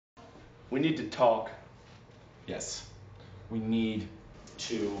We need to talk. Yes, we need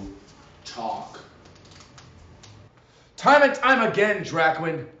to talk. Time and time again,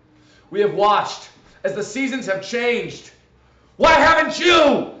 Draquin, we have watched as the seasons have changed. Why haven't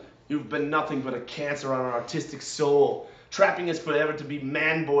you? You've been nothing but a cancer on our artistic soul, trapping us forever to be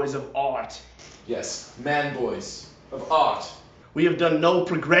man-boys of art. Yes, man-boys of art. We have done no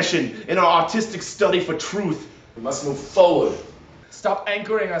progression in our artistic study for truth. We must move forward. Stop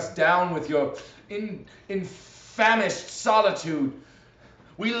anchoring us down with your infamished solitude.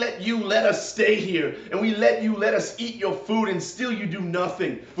 We let you let us stay here, and we let you let us eat your food, and still you do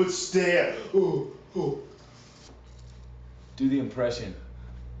nothing but stare. Do the impression.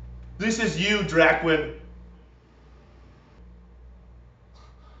 This is you, Draquin.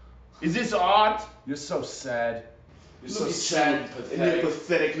 Is this art? You're so sad. You're so sad and in pathetic. your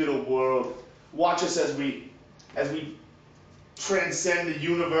pathetic little world. Watch us as we transcend the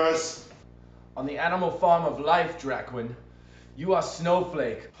universe. On the animal farm of life, Draquin, you are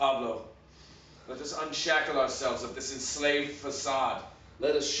Snowflake. Pablo, let us unshackle ourselves of this enslaved facade.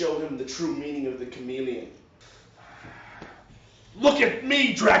 Let us show him the true meaning of the chameleon. Look at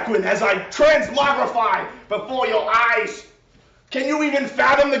me, Draquin, as I transmogrify before your eyes. Can you even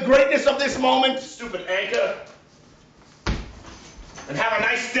fathom the greatness of this moment, stupid anchor? And have a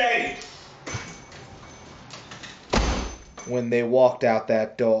nice day. When they walked out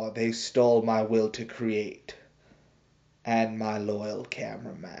that door, they stole my will to create. And my loyal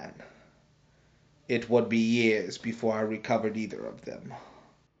cameraman. It would be years before I recovered either of them.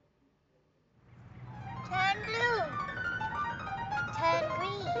 Turn blue. Turn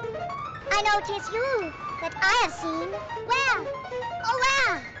green. I notice you that I have seen. Where? Oh,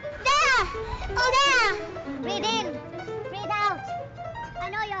 where? There! Oh, there! Breathe in. Breathe out. I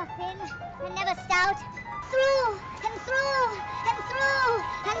know you're thin and never stout. Through and through and through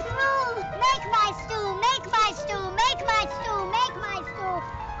and through. Make my stew, make my stew, make my stew, make my stew.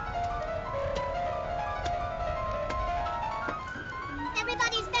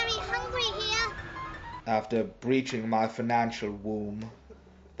 Everybody's very hungry here. After breaching my financial womb,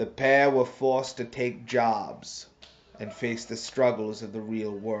 the pair were forced to take jobs and face the struggles of the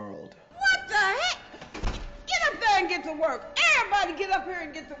real world. What the heck? Get up there and get to work. Everybody get up here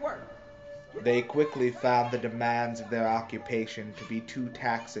and get to work. They quickly found the demands of their occupation to be too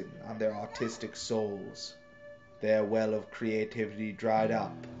taxing on their artistic souls. Their well of creativity dried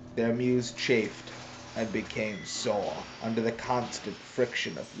up, their muse chafed and became sore under the constant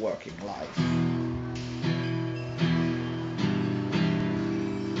friction of working life.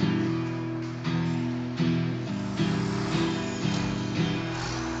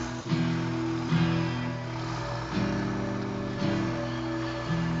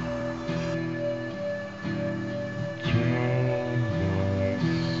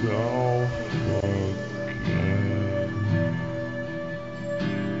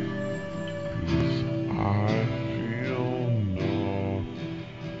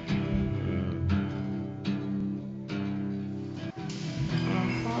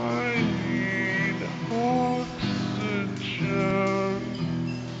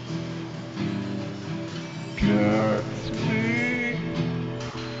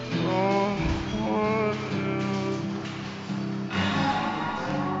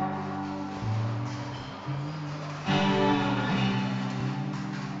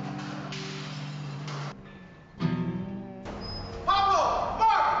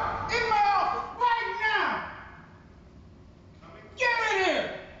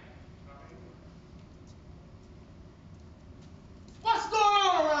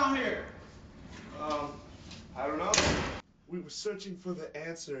 Searching for the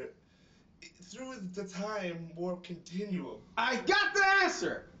answer through the time warp continuum. I got the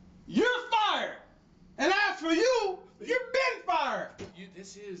answer. You're fired. And as for you, you've been fired.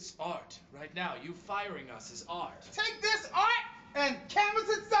 This is art. Right now, you firing us is art. Take this art and canvas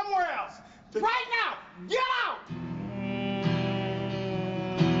it somewhere else. Right now, get out.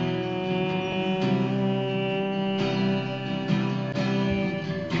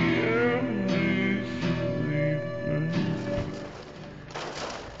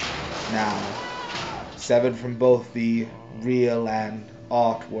 Now, severed from both the real and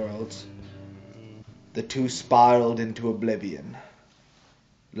art worlds, the two spiraled into oblivion,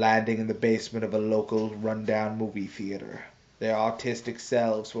 landing in the basement of a local rundown movie theater. Their artistic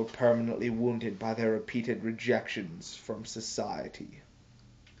selves were permanently wounded by their repeated rejections from society.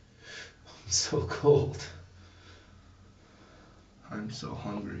 I'm so cold. I'm so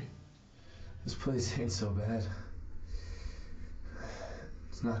hungry. This place ain't so bad.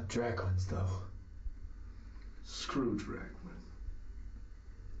 It's not Draquin's, though. Screw Draquin.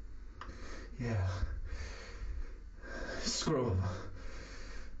 Yeah. Screw him.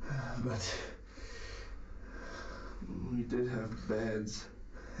 But we did have beds.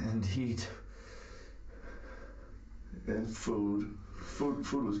 And heat. And food.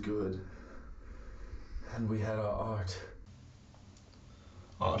 Food was good. And we had our art.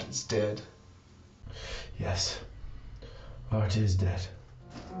 Art is dead. Yes. Art is dead.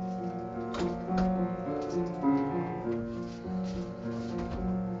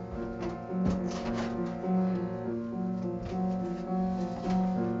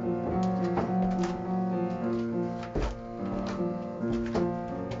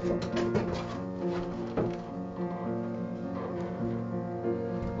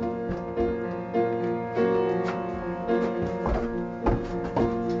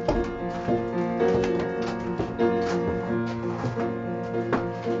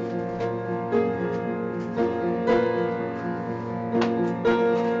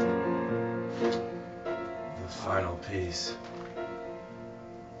 Final piece.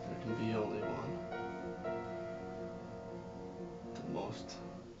 There can be only one. The most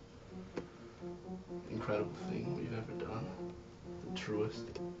incredible thing we've ever done. The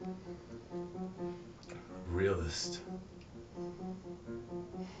truest. Realist.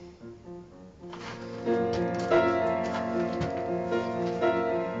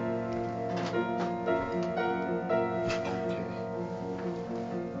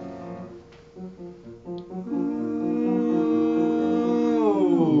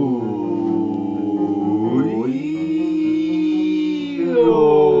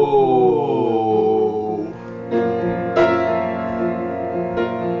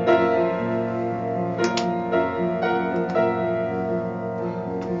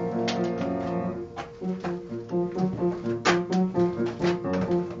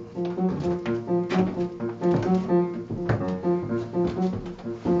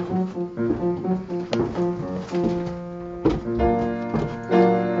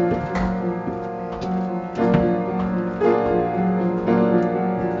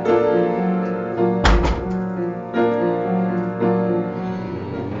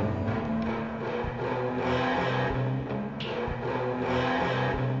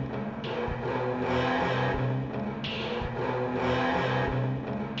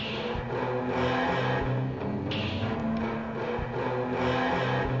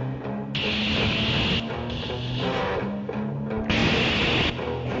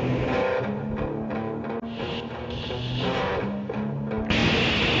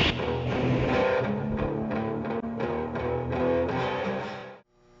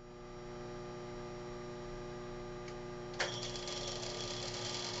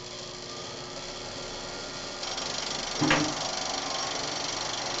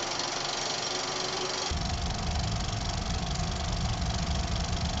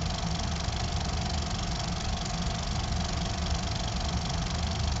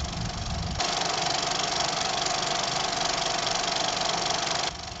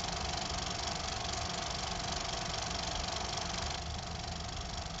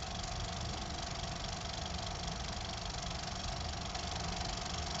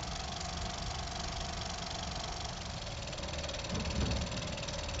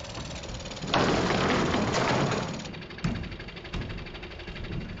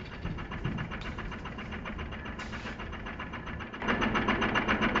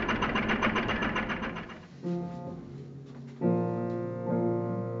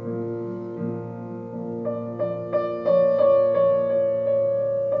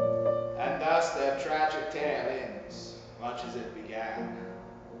 much as it began,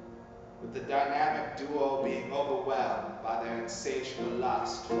 with the dynamic duo being overwhelmed by their insatiable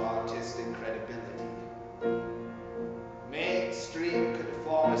lust for artistic credibility. Mainstream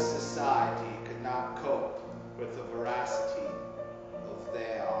conformist society could not cope with the veracity of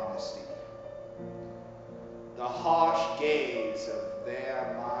their honesty. The harsh gaze of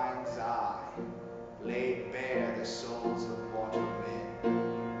their mind's eye laid bare the souls of mortal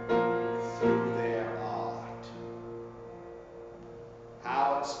men through their art.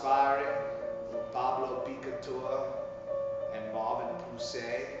 How inspiring for Pablo Picatuer and Marvin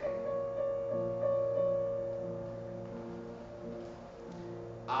Pusè.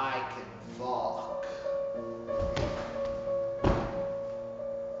 I can walk.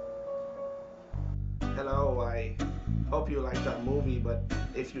 Hello, I hope you liked that movie, but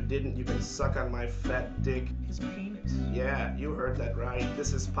if you didn't, you can suck on my fat dick. His penis. Yeah, you heard that right.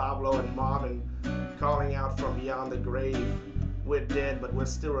 This is Pablo and Marvin calling out from beyond the grave. We're dead, but we're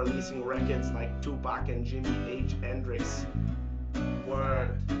still releasing records like Tupac and Jimi H. Hendrix.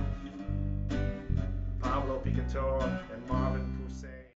 Word. Pablo Picatuer and Marvin Pusè.